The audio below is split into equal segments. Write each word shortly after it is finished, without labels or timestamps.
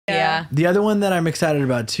Yeah. The other one that I'm excited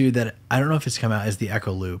about too, that I don't know if it's come out, is the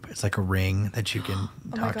Echo Loop. It's like a ring that you can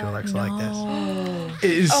talk to Alexa like this.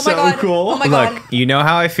 It is so cool. Oh my God. Look, you know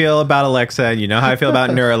how I feel about Alexa. You know how I feel about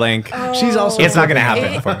Neuralink. She's also. It's not going to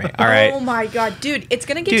happen for me. All right. Oh my God, dude. It's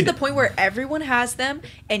going to get to the point where everyone has them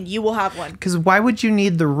and you will have one. Because why would you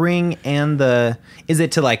need the ring and the... Is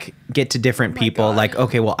it to like get to different people? God. Like,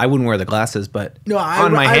 okay, well, I wouldn't wear the glasses, but No,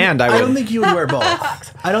 on my hand, I would. I don't think you would wear both.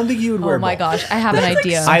 I don't think you would wear both. Oh my gosh, I have an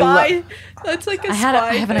idea. That's like a I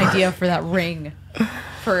have an idea for that ring.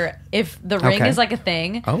 For if the ring is like a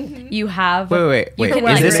thing, you have. Wait. You can, Is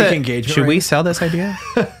like, this a engagement should we ring? sell this idea?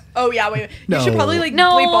 Oh yeah, wait. No. You should probably like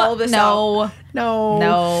no, bleep all of this out.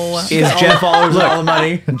 no. Is Jeff all the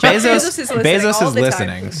money? Bezos is listening Bezos all is the time.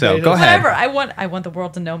 listening. So go ahead. Whatever. I want the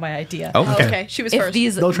world to know my idea. Oh, okay. Okay, she was If first.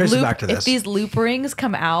 these They'll trace it loop, back to this. if these loop rings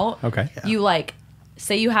come out, Okay. you like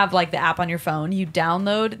say you have like the app on your phone, you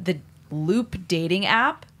download the Loop dating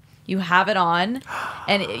app, you have it on,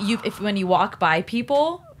 and when you walk by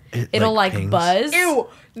people, it'll like pings. buzz. Ew.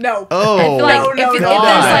 No. Oh, Like, no, if no,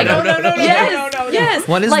 there's like no, no, no, no, yes, no, no, no. yes.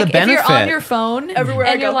 What is like, the benefit? If you're on your phone Everywhere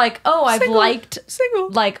I and you're go. like, oh, I've Single. liked Single.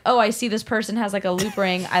 like, oh, I see this person has like a loop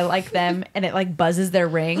ring, I like them, and it like buzzes their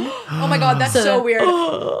ring. Oh my God, that's so weird.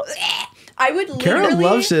 I would Cara literally.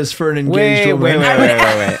 loves this for an engaged Wait. woman.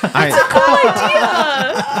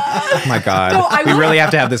 Oh my God. No, I we would- really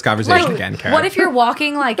have to have this conversation Like, again, Cara. what if you're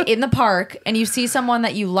walking like in the park and you see someone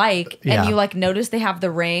that you like Yeah. and you like notice they have the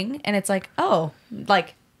ring and it's like, oh,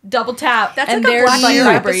 like double tap. That's and like a there's Black like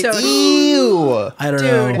Mirror vibrates. episode. Ew. I don't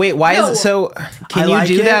Dude. know. Wait, why No. is it so? Can I you like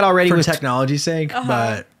do it that already for with technology's sake?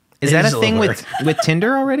 But Is it that a little thing weird. with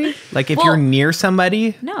Tinder already? Like if Well, you're near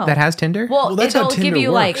somebody no. that has Tinder? Well, that's how it'll give Tinder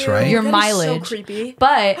you works, like right? your That is so mileage. creepy.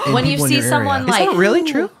 But when you people in see your someone area. is like that really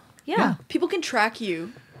true? yeah, People can track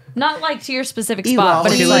you. not like to your specific Ew, spot,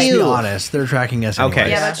 but Okay, it's let's like be honest. They're tracking us anyway. Okay.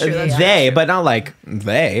 Yeah, that's true. That's They, but not like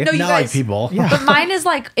they. No, you Not guys. like people. But mine is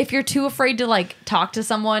like if you're too afraid to like talk to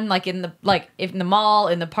someone like in the mall,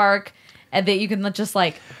 in the park, and that you can just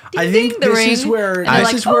like ding, I ding, think the this ring, is where and you're this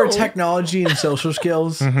like, is where oh. technology and social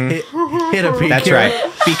skills hit a peak. That's here.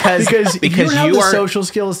 right. Because Because if you don't have you the are social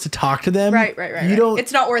skills to talk to them, Right. you don't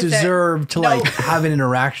It's not worth it. deserve to No. like have an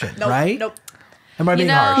interaction, Nope. right? Nope. Am I being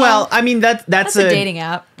know, harsh? well, I mean that's That's a dating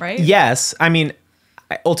app, right? Yes, I mean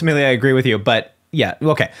ultimately I agree with you, but yeah,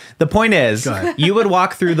 okay. The point is, Go ahead. you would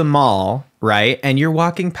walk through the mall, right? And you're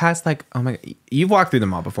walking past like, oh my, you've walked through the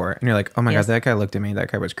mall before, and you're like, oh my Yes. God, that guy looked at me.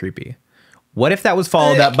 That guy was creepy. What if that was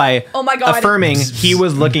followed up by Oh my God. affirming he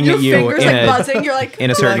was looking Your at you fingers in like a, buzzing. You're like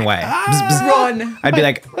in a certain way? run. I'd be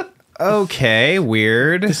like, okay,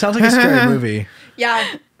 weird. It sounds like a scary movie. Yeah.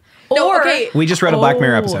 No. Or- Okay. We just read a Black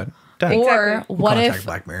Mirror Oh. episode. Done. Or Exactly. what Contact if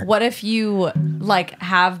Black Mirror. what if you like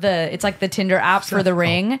have it's like the Tinder app for the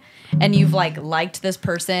ring and you've like liked this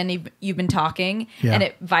person, you've been talking Yeah. and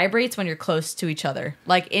it vibrates when you're close to each other,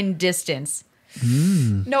 like in distance.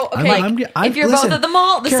 No. Okay. If you're both at the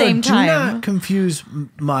mall at the Karen, same do time. not confuse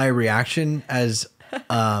my reaction as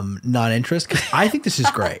non-interest, because I think this is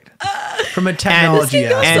great from a technology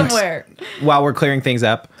Go aspect. somewhere. While we're clearing things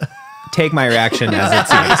up, take my reaction as it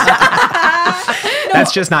seems.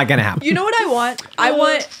 That's just not going to happen. You know what I want? I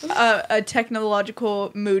want a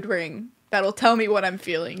technological mood ring that'll tell me what I'm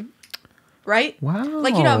feeling. Right? Wow.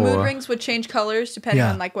 Like, you know, mood rings would change colors depending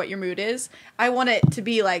Yeah. on like what your mood is. I want it to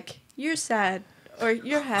be like, you're sad or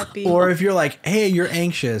you're happy. Or if you're like, hey, you're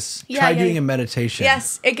anxious, Yeah, try yeah, doing yeah. a meditation.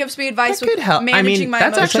 yes, it gives me advice That could with help. I managing mean, my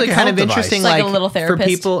that's emotions. actually like a kind of health device. interesting, It's like like, a little for therapist.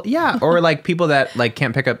 people, yeah, or like people that like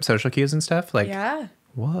can't pick up social cues and stuff. Like, Yeah.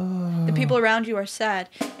 whoa, The people around you are sad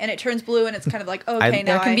and it turns blue and it's kind of like, okay,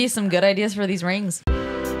 now There can be some good ideas for these rings.